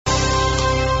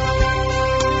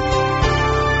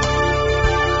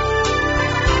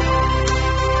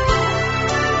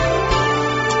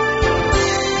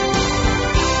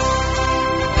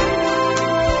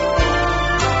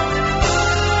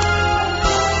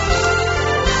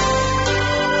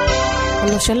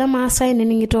Oloshole Maasai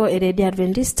niningito eredi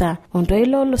Adventista ondo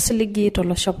ilo losiligi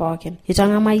toloshopoken.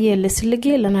 Itangamaye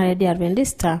lesiligi lana eredi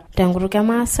Adventista tenguruke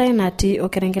Maasai nati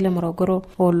okerengele Morogoro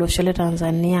oloshole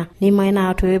Tanzania. Ni maina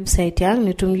atu website yang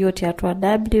nitumio tiatua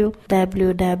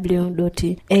www.awr.org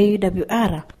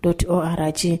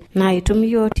na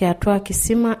itumio tiatua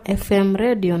Kisima FM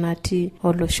radio nati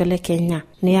oloshole Kenya.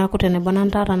 Ni ya kutene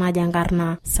bonantara na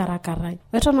jangarna sarakarai.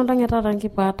 Weto nondangeta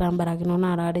nkipata mbarakino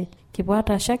narare.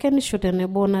 Kipata Shakenisho tene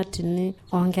bona tini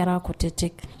nkera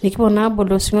kutiti. Nikipona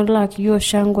bolo singola kiyo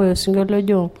shango yo singolo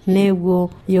jo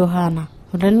nego Yohana.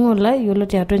 Ulaniola yolo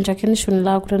tiatua Shakenisho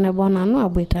nila kutene bona anu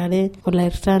abuitare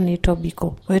ulaitani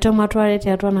tobiko. Weto matuare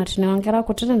tiatua natini nkera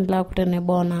kutiti nila kutene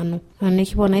bona anu.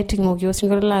 Nikipona itingo kiyo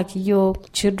singola kiyo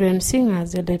children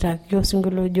singers eleta kiyo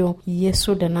singolo jo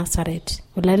Yesu de Nazareth.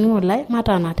 Ulaniola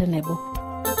mata natenebo.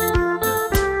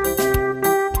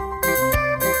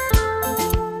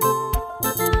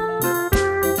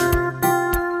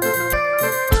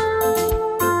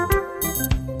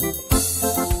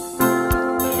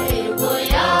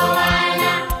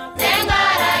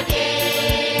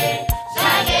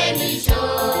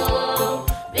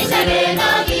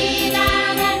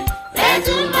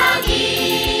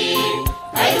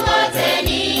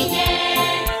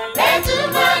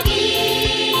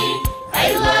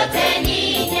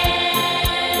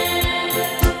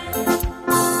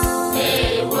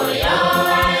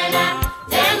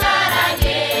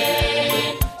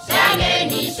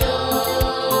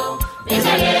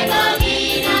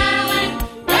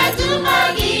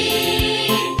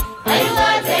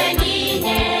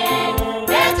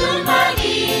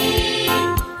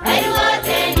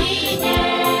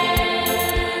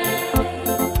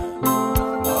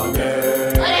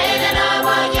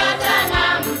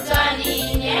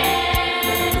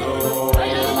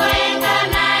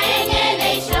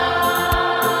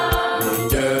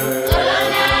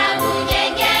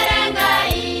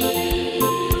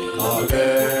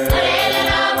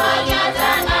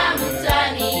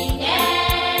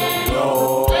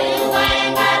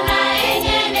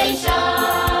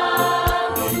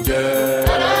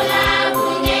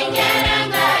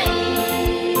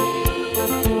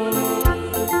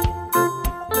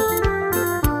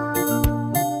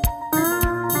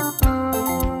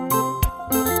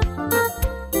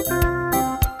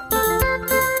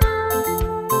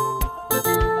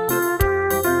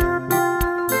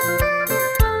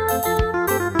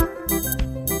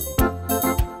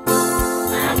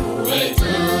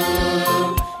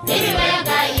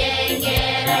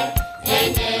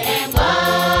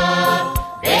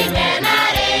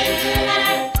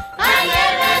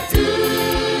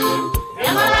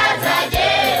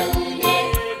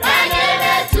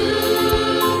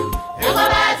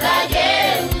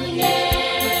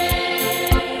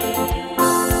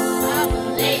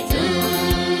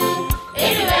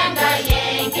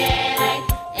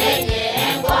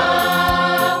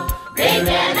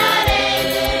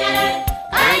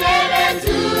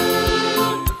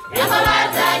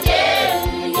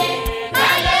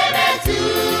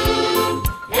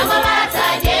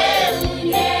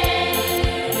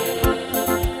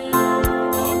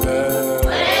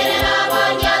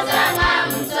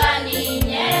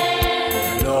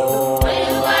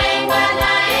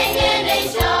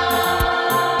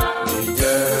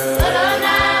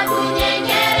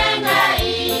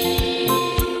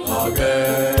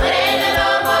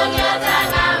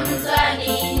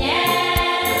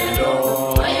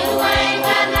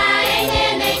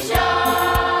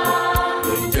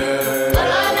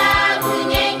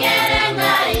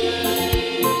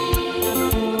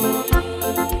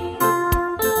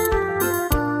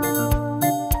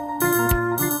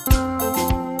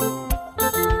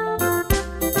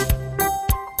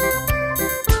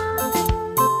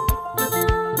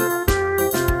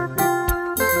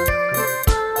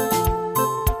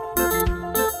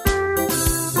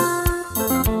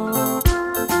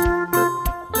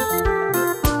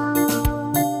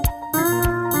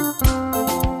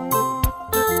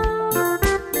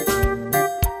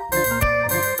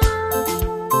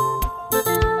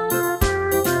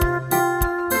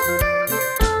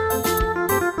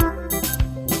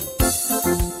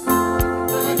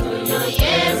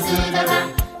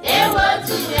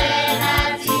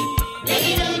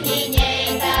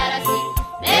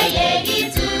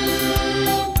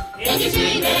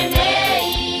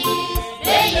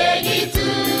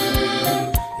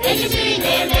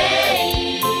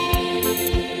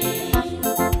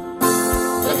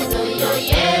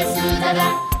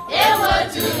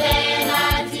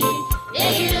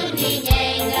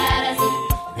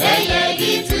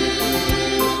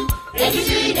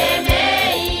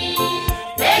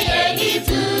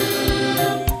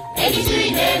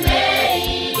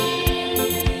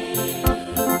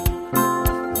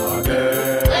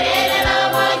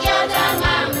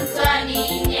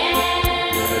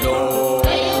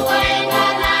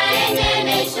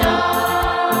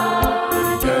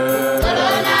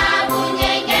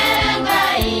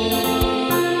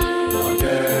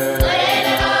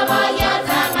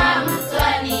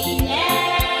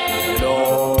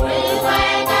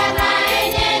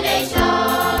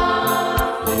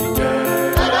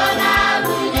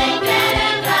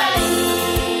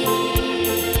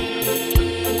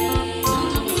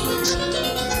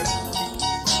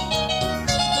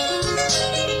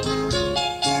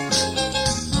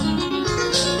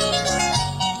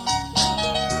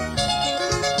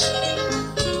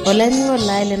 Olenyo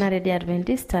laile na ready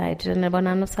Adventista itene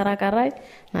bonano sarakarai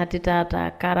na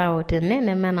titata karao tene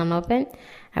nemena nopen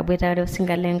abwitare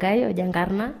usingalengai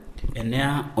ojangarna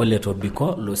Enea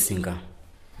oletobiko losinga.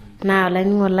 Na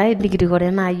olenyo lai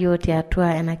digirigore na yoti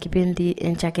atua ena kipindi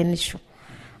Shakenisho.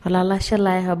 Olalashe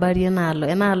lai habari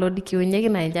enalo dikiunyeki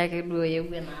na njake duo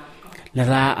yewe na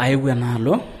Lera ayewe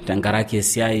nalo tenkaraki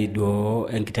esiai duo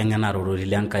enkitengena rorori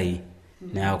lenkai.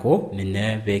 Neaku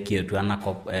ninye peki etu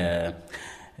anakop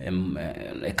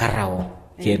karao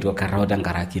kietu karao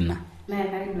tenkaraki na. Na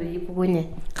kaido yipukunye.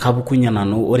 Kapukunye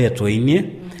nanu ore toinie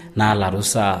na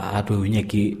larusa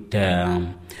atuunyeki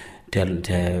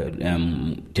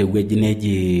te weji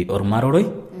neji ormaroroi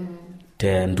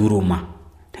te Nduruma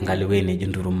tenkaliwe neji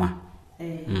Nduruma.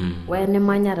 Wene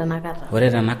manya tanakata. Ore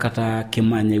tanakata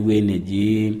kimanye we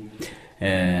neji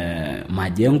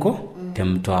Majengo te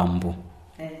Mtoambu.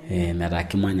 Meta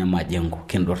kimanya Majengo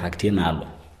kindorakti nalo.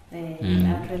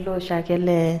 Afelo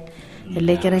shakele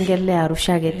kerengele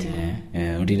Arusha geti.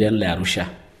 Uridele Arusha.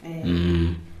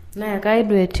 Na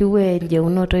kaido etiwe nje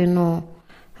unoto ino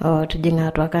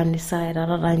tujinga twa kanisa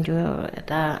eraranjo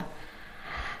eta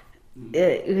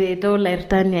ito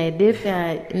lairtani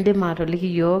aidefya ndima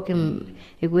toliki yok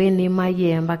igweni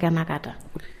maye mpaka nakata.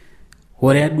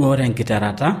 Ore duo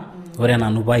enkiterata ore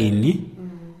nanu paini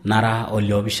nara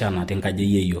oliopishana tenkaje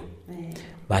yeyo.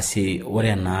 Basi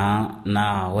ore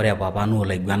na ore papa nu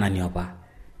laiguanani apa.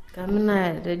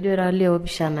 Kamina tejora leo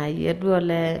bishana yedu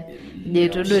ole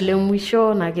jetudo le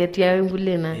mwisho na ketia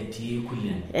ngulena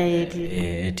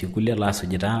eti kulie la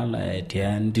sujita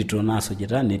etia ndito na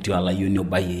sujita neti ala yoni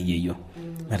obaye yeyo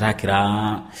meta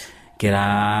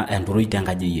kira enduroi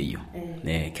tenkaje yeyo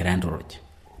kira enduroi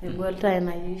egolta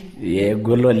ena yi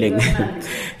golo leng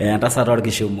entasator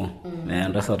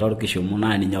kishumu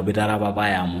na ni nyobitara papa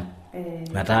yamu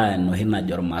meta no hina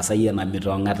jor masai na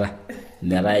mitongata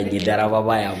nera ijidara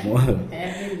papa yamu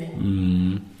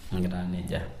ngira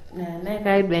neja na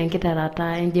kaido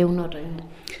enkitarata enjeunoto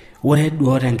ore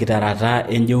duo enkitarata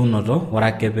enjeunoto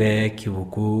ora kebe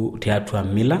kibuku tiatua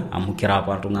mila amu kira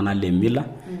apa tungana le mila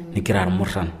nikira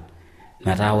murran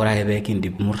meta ora kebe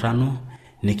kindip murrano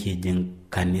nikijing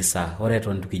kanisa ore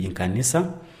ton tukijing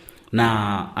kanisa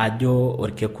na ajo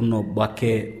orkekuno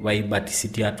bwake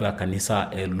waibatisiti atua kanisa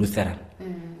Lutheran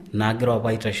na gira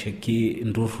baitasheki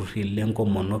ndururi lengo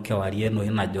monoke warie no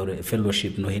hina jore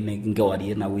fellowship no hina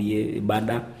ngewarie na wiye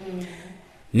ibada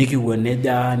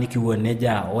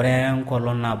nikiwoneja ore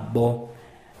nkolona bo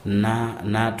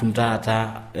na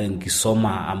tumtata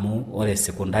ngisoma amu ore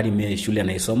sekondari me shule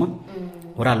na isoma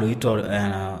ora loito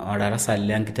darasa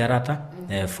lenkiterata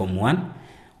form 1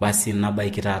 basi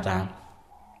nabaikitata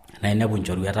na inebu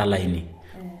njoru yata laini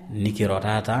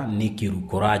nikirotata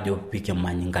nikirukurajo pike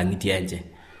manyingangiti enje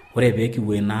ore beki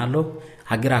wenalo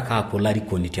agira ka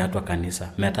polarikoni tiatwa kanisa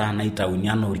meta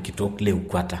naitauniano orkitok le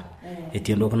ukwata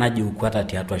etiendo kunaji ukwata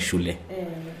tiatwa shule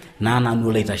na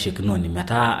nanu leita shekinoni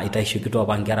meta itashikitwa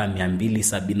bangera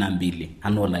 272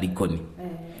 ano larikoni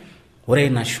ore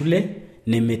na shule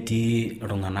nemeti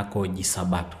ronganako ji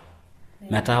sabato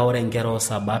meta ore ngero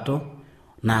sabato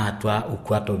na atwa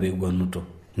ukwato begonuto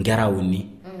ngera uni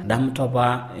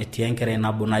damtopa etienkere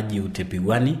nabonaji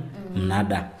utepigwani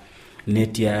mnada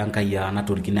netia nkaya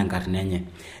naturkine nkarnenye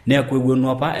ne kwewonu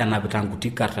apa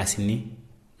enapitanguti kartasini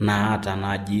na hata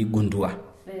naji gundua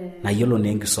na yelo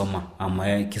nengisoma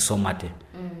ama kisomate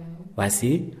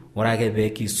basi orake be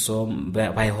kisom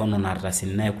bai hono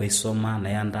nartasini na kwisoma na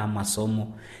yanda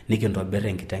masomo nikintobere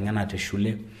enkitengena te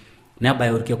shule ne bai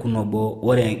orke kunobo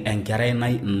ore enkerai na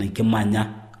nikimanya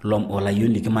lom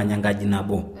olayuni kimanya ngaji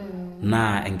nabo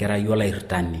na engera yola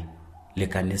irtani le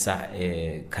kanisa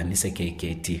kanisa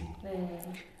KKT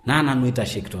na nanu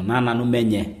itashikto na nanu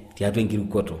menye tiatu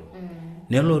ngirikoto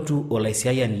nelotu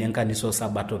olaisiaya nilenkaniso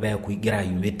sabato ba kuigira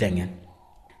yumetengen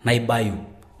na ibayu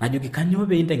najoki kanyo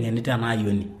be intengenita na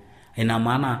ayoni ina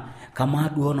maana kama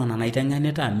duono na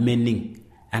naitengenita mening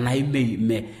ana ime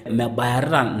me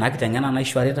bayarra nakitengena na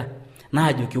ishwarita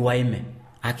najoki waime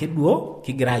akiduo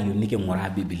kigira yuni kingora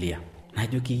Biblia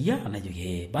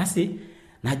najoki basi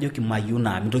najoki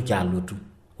mayuna mitoki alotu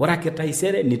ora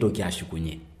ketaisere nitoki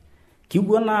ashukunye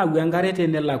kiwona agwangarete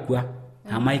nelakwa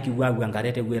ama ikiwa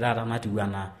agwangarete gwirara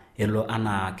natiwana elo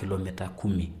ana kilomita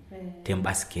 10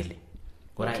 tembaskele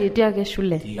ora kitia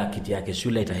ke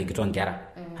shule itahikitwa ngera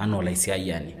hano laisia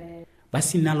yani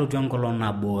basi nalotu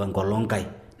enkolona bo enkolongai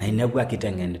na inegwa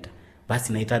kitengenita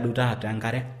basi naitaduta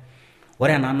atangare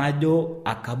ore nanajo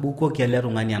akabuko kele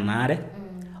rungani anare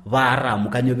vara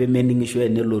mukanyo bemeningisho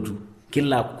enelotu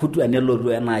kila kutu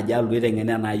enelotu ena ajalu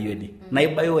itengene na ayoni na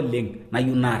ibayo leng na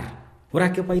yunar ore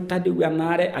ake paitadeu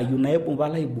enaare ayu naibung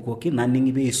pala ibukoki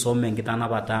naning pee isome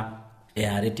enkitanapata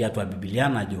eare tiatua Biblia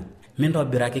najo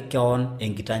mintobiraki keon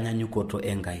enkitanyanyukoto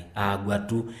enkai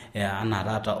agwatu ana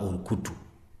taata orkutu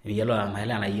yelo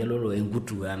amaila na yelo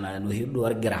enkutu ana nohido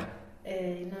orgira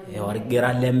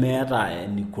orgira lemeeta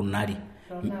nikunari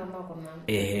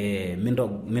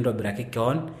mintobiraki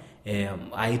keon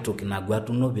aitoki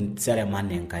nagwatuno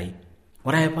binseremane enkai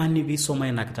ore pani bisoma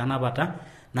ina kitanapata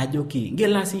najoki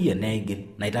ngela siye neigil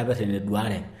naitaper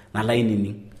eneduare na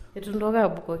lainini etundoka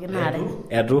abukoki nare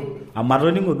etu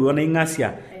amatoni ngoduo na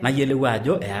ingasia nayeleu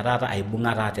ajo earata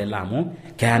aibunga taata elamu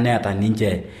keaneeta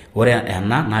ninche ore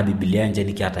ena na Biblia nje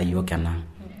nikiata yok ena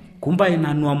kumba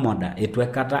ina nuomoda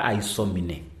etwekata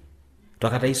aisomine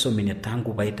twakata isomine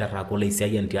tangu baitara kola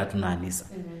isiaye ntiatu na anisa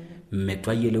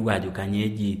metwayeleu ajo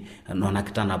kanyeji nona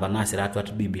kitanapa nasiratu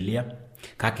atu Biblia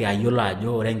kake ayiolo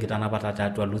ajo ore enkitanapata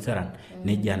tiatua Lutheran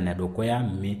neja nedukuya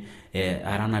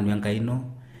arana nwenkaino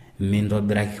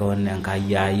mintobiraki keon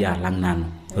enkai ai alang nanu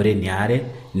ore niare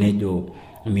nejo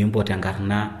mimpot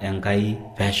enkarna enkai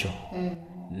pesho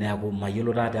neeku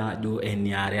mayiolo taata ajo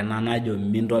eniare najo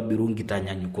mintobiru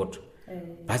nkitanyanyukot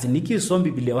basi nikisom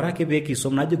Biblia ore ake pee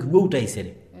kisom najo kiwou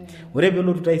taisere ore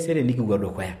pelotu taisere nikiwou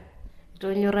dukuya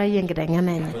tonyoraie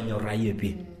enkitengena enye tonyoraie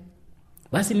pii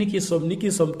basi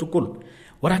nikisom tukul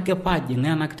ore ake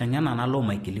paajing'a ena kitengena nalo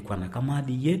maikilikwana kama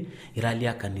adiye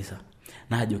iralia kanisa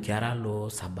najo kiara lo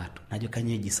sabato najo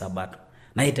kanyeji sabato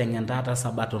naitengen taata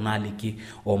sabato naliki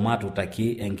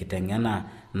omatutaki enkitengena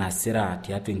nasira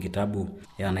tiatu enkitabu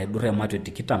naidurra Mateo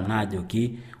 20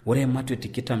 najoki ore Mateo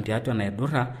 20 tiatu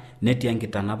naidurra netii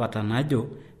enkitanapata najo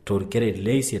torkere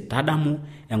leise tadamu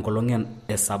enkolong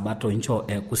sabato incho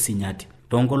kusinyati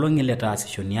tongolongi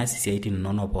letaasisho niasi siaitin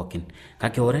inono pookin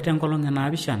kake ore tenkolong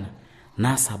naapishana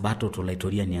na sabato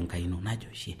tolaitoriani enkaino najo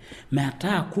shi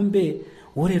metaa kumbe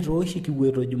ore tooshi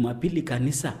kiweto Jumapili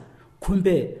kanisa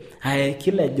kumbe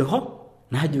kila joho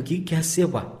najo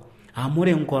kikesipa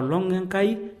amore enkolong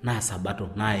enkai na sabato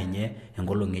na enye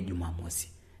enkolong ejumamosi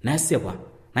nasipa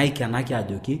naikenaki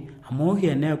ajoki amohi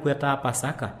ene kweta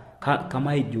Pasaka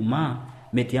kama Ijumaa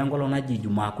metii enkolong naji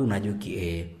Ijumaa kuu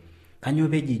najoki kanyo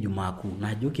peji Ijumaa kuu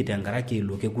najoki tenkaraki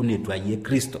iloke kunetu ayie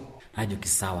Kristo najoki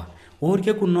sawa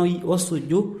orke kuno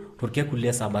osuju torke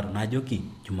kule sabato najoki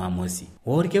Jumamosi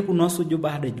orke kuno osuju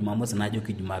baada ya Jumamosi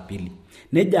najoki Jumapili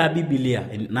neja Biblia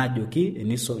najoki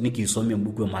nikisome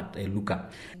mbuku ya Luka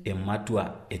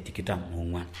ematua etikita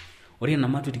mongwan ore na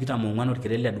matua etikita mongwan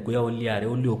orkerele dukuya oliare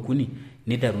oliokuni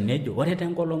niteru nejo ore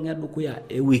tenkolong edukuya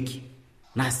ewiki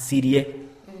nasirie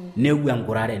newu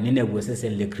enkurare ninewu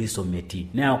sesen le Kristo meti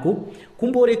neaku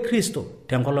kumbore Kristo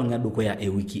tenkolong edukuya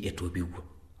ewiki etobiko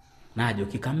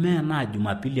najoki kame na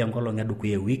Jumapili enkolong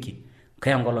edukuya ewiki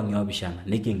kaya enkolong yobishana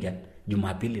nikinget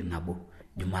Jumapili nabo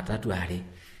Jumatatu are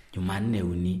Jumanne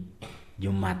uni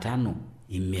Jumatano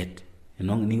imet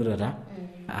enong ningirota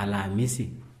Alhamisi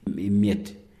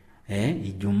imet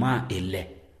Ijumaa ile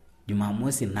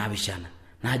Jumamosi nabishana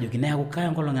najoki neeku kaya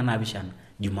enkolong nabishana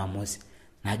Jumamosi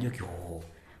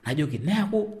najoki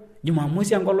neeku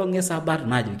Jumamosi enkolong sabato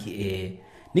najoki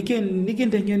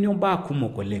nikintengeni mbaa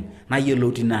kumok oleng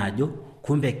nayeloti naajo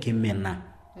kumbe kimena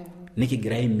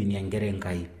nikigira imini engere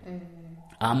enkai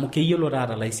amu keyiolo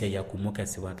taata laisia ya kumok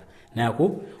esipata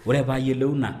neeku ore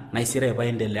paayeleuna naisira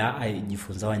paendelea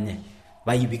ajifunza wanye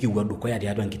bayipiki wadukoya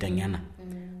tiatua enkitengena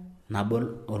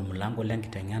nabol ormulango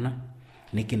lenkitengena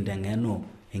nikintengeno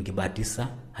enkibatisa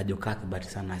ajo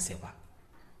kibatisa nasipa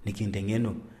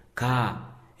nikintengeno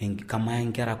kama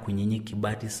nkera kunyenye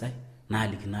kibatisa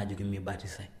naliki najo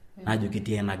kimibatisa najo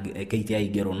kitiena keitia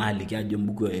igero naliki ajo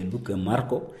mbuku Luka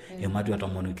Marko Mateo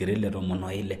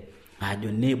 10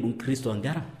 ajo nebu Kristo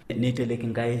ngera neteleki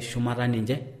ngai shumata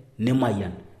ninje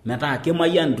nemayan metaa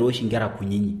kemayan tooshi ngera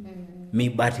kunyenye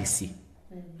mibatisi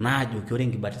najo kiore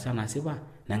nkibatisa nasipa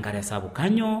nankare sabu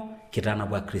kanyo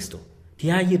kitanabwa Kristo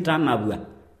tiayi tanabwa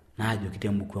najo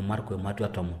kitembuku Marko Mateo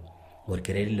 10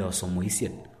 orkerele osomo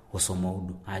isiet osomo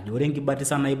udu ajo ore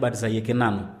nkibatisa naibatisa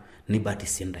yekenano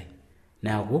nibatisindai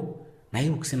neeku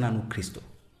naiukisinanu Kristo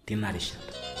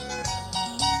tinarishata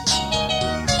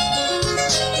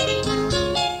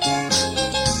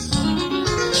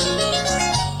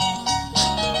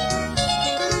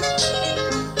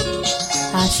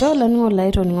asho laningo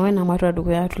laito ningo ena matwa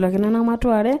dukuya tulakina na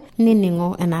matware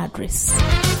niningo ena address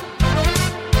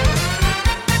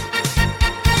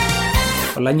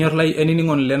Olanyor lai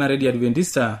eniningon lena Radio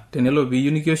Adventista tenelo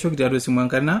biyu nikioshoki tiatua esimu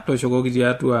enkarna toshokoki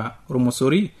tiatua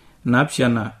ormosori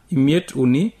napshana imiet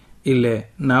uni ile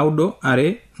naudo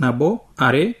are nabo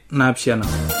are napshana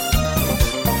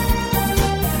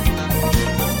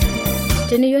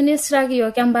Teniyieu nisiraki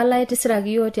yiok empalai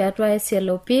tisiraki yiok tiatua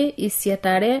SLP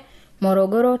Isietare,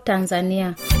 Morogoro,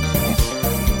 Tanzania.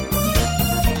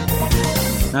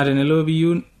 Na tenelo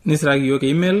piyieu nisiraki yiok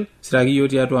email, siraki yiok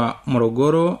tiatua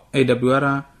Morogoro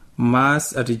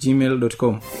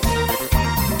awr@mass@gmail.com.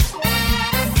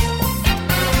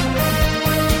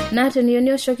 Na teniyieu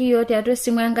nioshoki yiok tiatua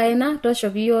esimu enkaina,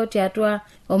 tooshoki yiok tiatua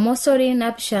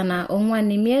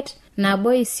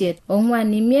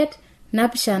 075-158-459.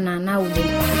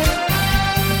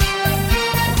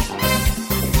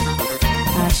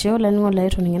 Ashe oleng ng'ole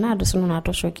aitoning'e naa dosino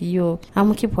naatoshoki yiok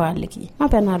amu kipuo aliki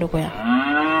mapena dukuya.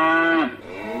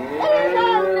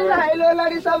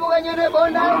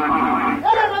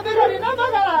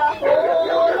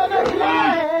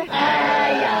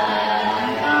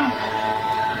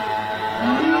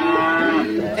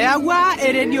 Eyawa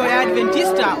eredio ya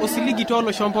Adventista osiligi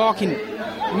tolosho pookin.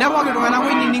 Nepoki iltung'anak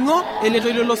oinining'o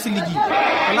eletoilo losiligi.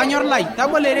 Olanyor lai,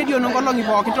 tabolo eredio nonkolong'i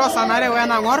pookin toosanare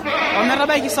wenang'or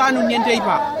ometabaiki saa 4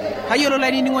 enteipa. Tayiolo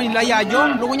lainining'oni lai ajo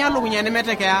lukunya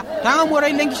nemetekeya. Tang'amu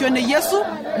ile nkishon e Yesu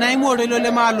naimu oltoilo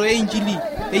lemaalo e Injili.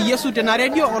 E Yesu tena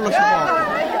redio olosho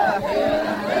pookin.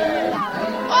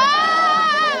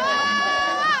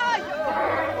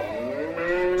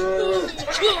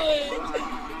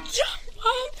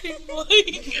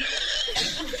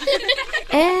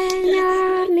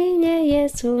 Enea ninye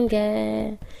Yesu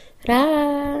nkera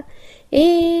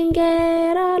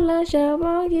inkera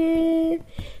lashaboki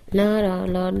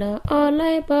naraloda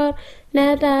olaipor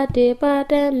netati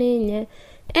pate ninye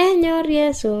enyor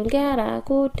Yesu nkera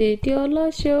kutiti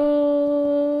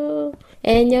olosho.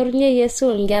 Enyor nye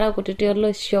Yesu nkera kutiti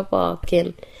olosho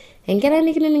pookin. Enkera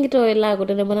nikiningito ila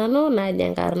kutenebonano naja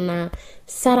enkarna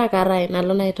sarakarai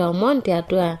nalo naitoomon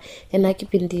tiatua ena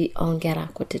kipindi onkera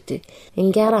kutiti.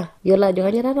 Enkera yiolo ajo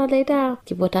kanyarata leita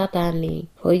kipotataani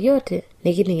hoyote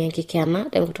nikining enkikena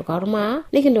tenkutuk ormaa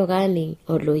nikintokaani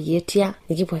oloyetia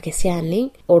nikipuo ake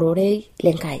siani ororei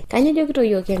lenkai. Kanyejokito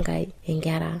yiok enkai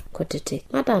enkera kutiti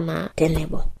matana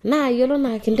tenebo. Na yiolo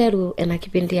na kinteru ena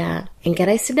kipindi ya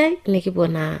enkerai sidai nikipuo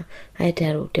na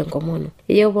aiteru tenkomono.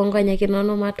 Iyo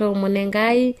pongonyakinono matoomon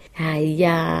enkai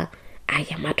aya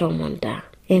matomonda.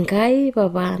 Enkai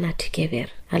papa natikeper.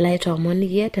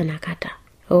 Alaitoomonikie tenakata.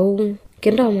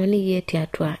 Kintoomonikie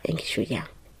tiatua enkishuya.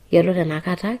 Yiolo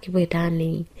tenakata kipuo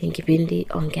aitaani enkipindi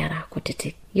onkera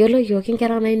kutitik. Yiolo yiok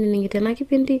inkera nainining'ito ena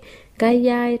kipindi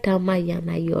kaya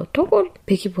tamayiana yiok tukul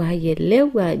pekipuo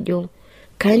ayiolou ajo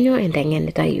kanyo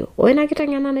enteng'enita yiok. Ore ina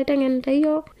kiteng'ena naiteng'enita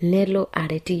yiok nelo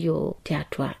areti yiok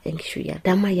tiatua enkishuya.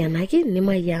 Tamayianaki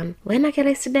nimayian. Ore ina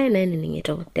kerai sidai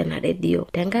nainining'ito tena redio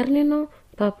tenkarnino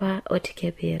papa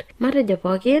otikeper. Matejo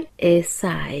pookin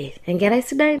esae. Enkerai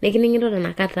sidai nikining'ito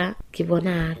tenakata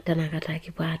kipona tenakata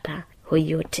kipuata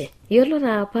hoyote. Yiolo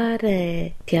taapa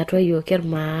tiatua yiok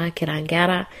irmaa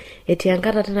kirankera etii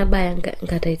enkata tenabaya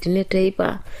nkataitini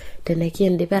teipa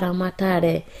tenekiindip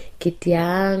eramatare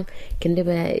kitiang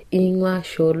kindipa ing'ua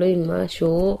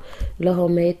shoo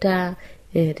lohomeita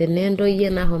tenentoyie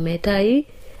nahomeitai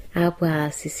apuo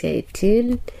aas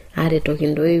isiaitin aretoki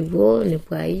ntoiwuo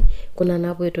nepuo ai kuna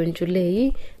napuoito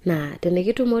nchulei na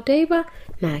tenekitumo teipa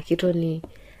na kitoni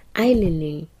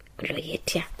ainining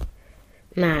oloyetia.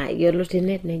 Na yiolo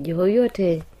tene nejo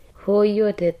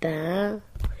hoyote taa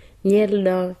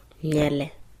nyeldo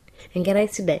nyele. Enkerai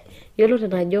sidai. Yiolo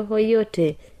tenajo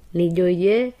hoyote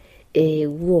nijoye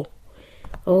ewo.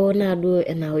 Naduo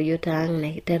ena hoyote ang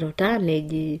nekiteru taa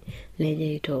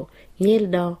nejeito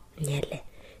nyeldo nyele.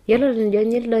 Yiolo tenajo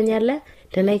nyeldo nyele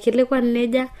tenaikilikuan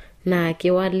neja na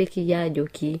kiwaliki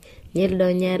ajoki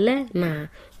nyeldo nyele na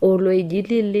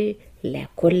oloijilili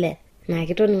lekule. Na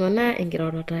kitoning'o na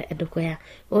enkirorota edukuya.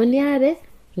 Oniare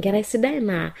enkerai sidai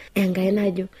na enkai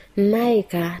najo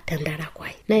naika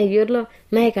tendarakwai. Na yiolo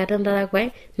naika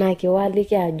tendarakwai na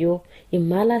kiwaliki ajo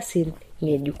imalasin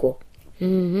ng'ejuko.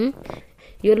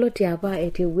 Yiolo tiapa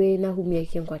etiwei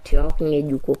nahumieki nkwatiok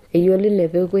ng'ejuko. Eyiolo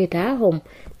nepepuoita ahom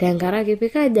tenkaraki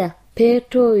pikaja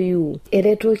petoyu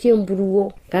eretoki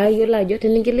empuruo. Kayiolo ajo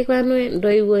teninkilikuanu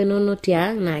ntoiwuo inono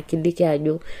tiang na kiliki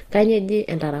ajo kanyeji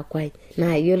entarakwai.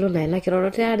 Na yiolo na ina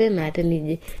kiroroto are na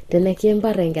teniji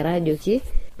tenekimpar enkera ajoki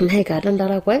naika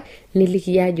tendarakwai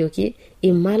niliki ajoki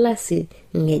imalasi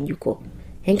ng'ejuko.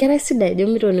 Enkerai sidai jo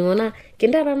mitoning'o na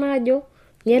kintara na ajo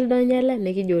nyeldo nyele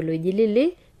nikijo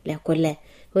olojilili lekule.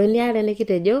 Oniare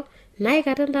nikitejo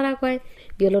naika tendarakwai.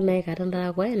 Yiolo naika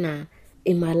tendarakwai na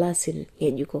imalasin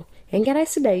ng'ejuko. Enkerai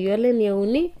sidai yiolo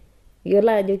eneuni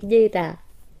yiolo ajo kijeita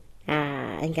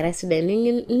enkerai sidai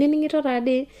nining'ito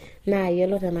tadi na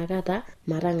yiolo tenakata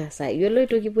matang'asa yiolo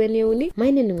itokipuo eneuni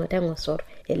mainining'o teng'osor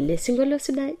ele singolio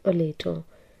sidai oleito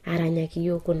aranyaki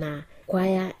yiok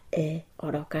kwaya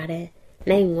orokare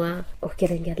naingwa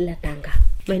okerenget le Tanga.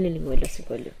 Mani ni ngolo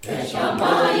sikolio.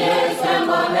 Shamoye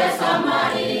sembe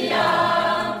Samaria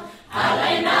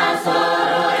alaina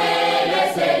sorore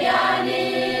leseriani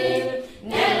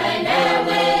nelaine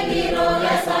ngiro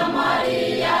ya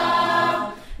Samaria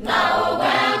na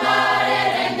ogangare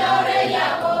rendore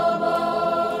Yakobo.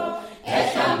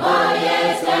 Shamoye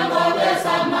sembe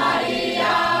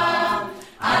Samaria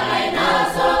alaina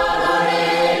sorore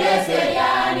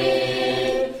leseriani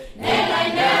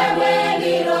nelaine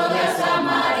ngiro ya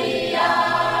Samaria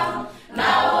na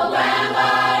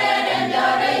ogangare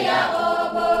rendore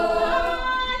Yakobo.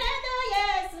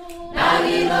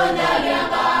 Nagino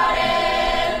dagangare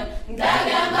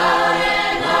dagangare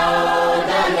na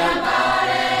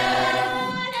dagangare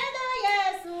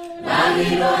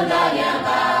nagino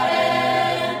dagangare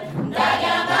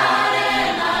dagangare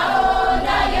na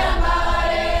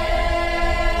dagangare.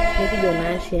 Nikijo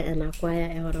naashe anakwaya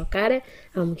orokare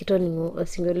amkitoningo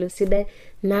osingolio sidai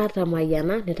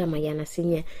netamayana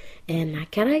sinye na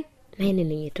kerai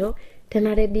naininingito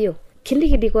tena radio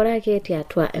kindi korake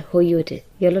tiatua hoyote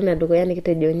yolo na duko yani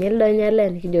kitejo nyeldo nyale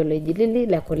nikijo lejilili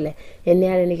la kule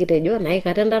Enea nikitejo na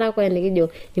ikatendara kwa nikijo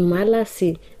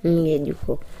imalasi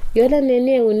ngejuko yola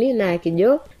nene uni na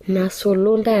kijo na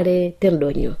solondare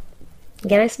tendonyo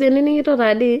gerasi niningito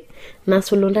tadi na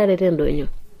solondare tendonyo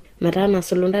mata na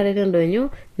solondare tendonyo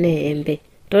ne embe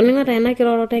toningo tena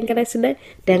kiroro tenkera sidai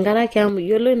tenkara kiamu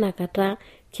yolo nakata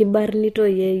kibarnito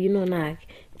ye na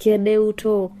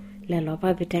kedeuto lelo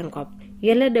papi tenkop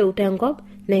yele deuto enkop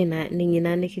na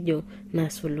ningina nikijo na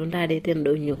solondare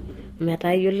tendonyo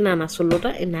meta yolo na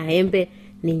soluta ina embe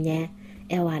ninye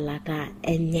ewalata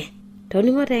enye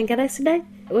toningo tenkera sidai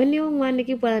woni ongwani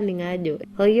kipani ngajo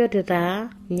hoyote ta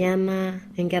nyana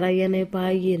enkera yene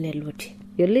paaye neluti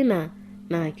yolina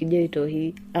na kijo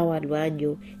itohi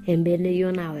awalwajo embene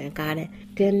yona wenkare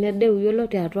tenne de yolo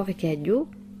te atwa keju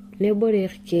ne bore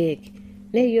kek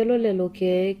ne yolo lelo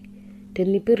kek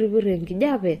teni piribire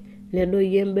nkijabe ne do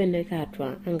yembe ne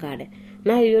katwa angare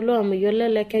na yolo am yolo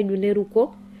le keju ne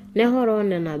ruko ne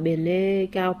horone na bene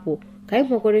kapo kai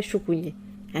mokore shukunye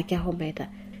ake hombeta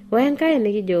wenkae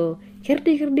ne kijo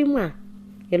kirdi ma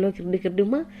yolo kirdi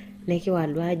ma ne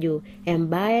kiwalwajo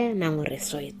embaye na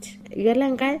ngoresoit yolo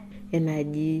nkai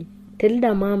enaji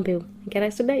telida mambe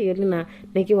nkera sida yolina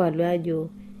nekiwalwajo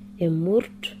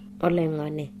emurt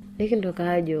olengone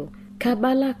nikindoka ajo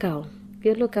kabalakao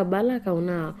yolo kabalakao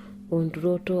na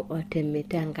ondroto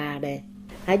otemete ngare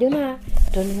ajona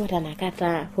tonimota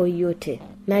nakata hoyote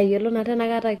na yolo na tena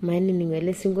kata mani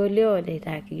ningwele singolio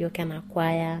letaki yokena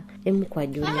kwaya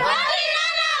emkwajuni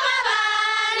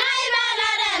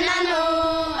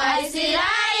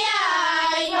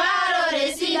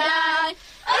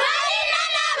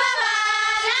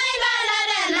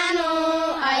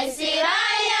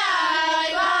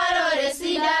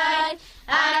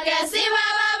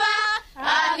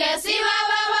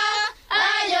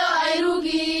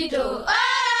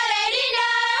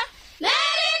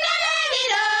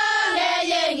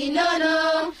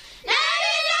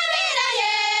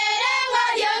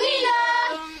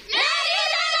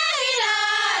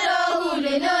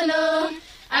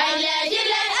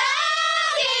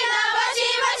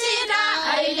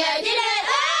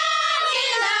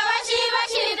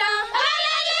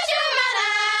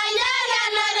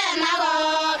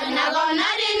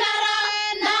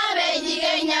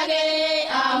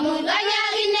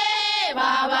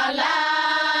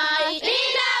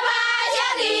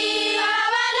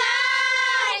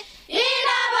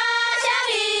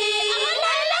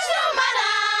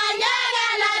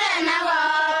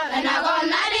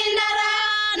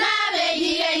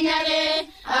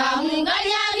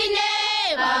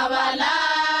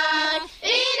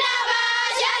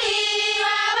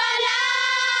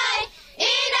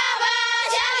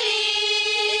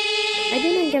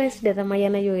deta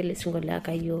mayana yo ile singola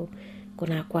kayo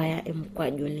kuna kwaya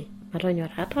emkwajuni matonyo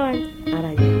rata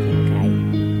aranya kingai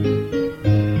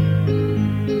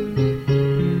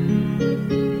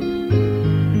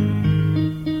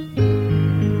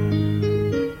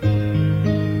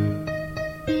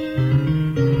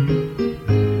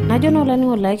najono lani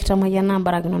wala kitamayana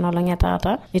baragino nolonya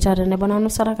tata itare ne bonanu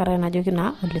sarakara na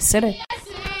jogina ulesere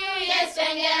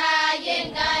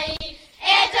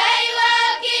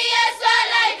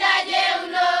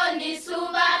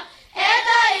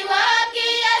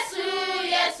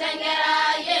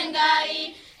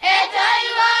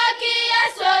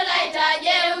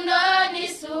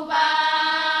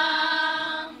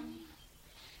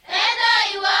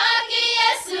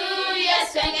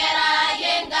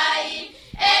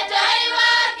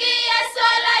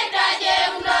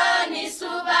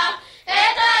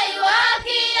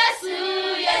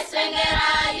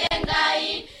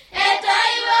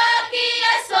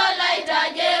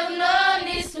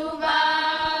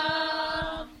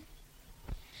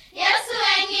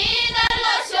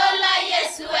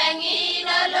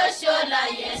lo shola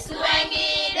Yesu engi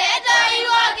de toi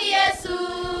wok Yesu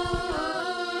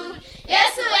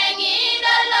Yesu engi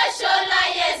de lo shola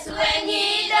Yesu engi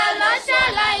de lo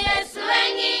shola Yesu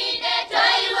engi de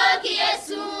toi wok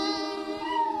Yesu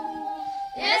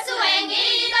Yesu engi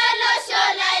de lo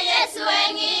shola Yesu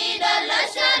engi de lo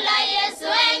shola Yesu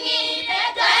engi de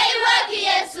toi wok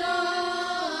Yesu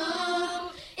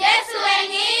Yesu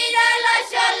engi de lo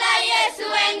shola Yesu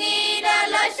engi de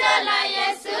lo shola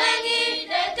Yesu engi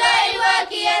de toi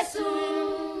wok Yesu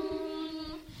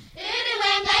Iri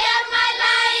wenga ya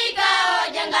malaika o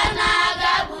jangana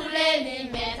gabuleni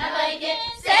metabaike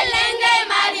selenge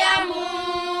Mariamu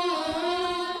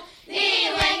Ni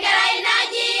wengera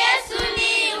inaji Yesu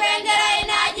ni wengera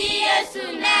inaji Yesu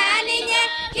nani nye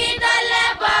kidole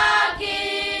baki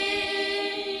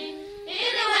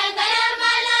Iri wenga ya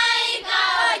malaika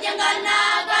o jangana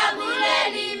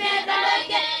gabuleni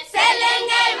metabaike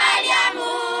selenge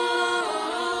Mariamu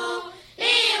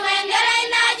Ni wengera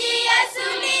inaji Yesu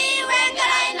ni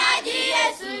wengera inaji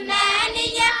Yesu nani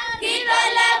nye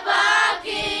kidole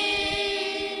baki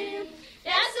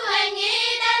Yesu engi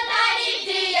de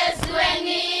tariti Yesu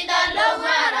engi de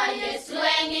logwara Yesu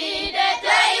engi de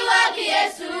toi wok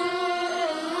Yesu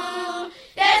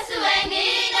Yesu engi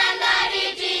de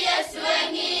tariti Yesu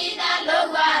engi de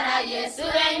logwara Yesu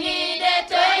engi de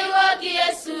toi wok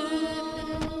Yesu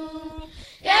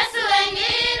Yesu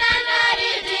engi de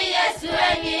tariti Yesu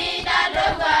engi de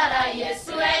logwara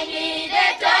Yesu engi de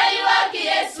toi wok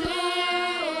Yesu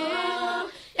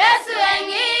Yesu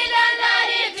engi de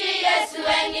tariti Yesu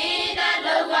engi de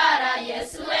logwara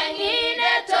Yesu engi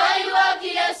de toi wok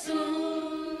Yesu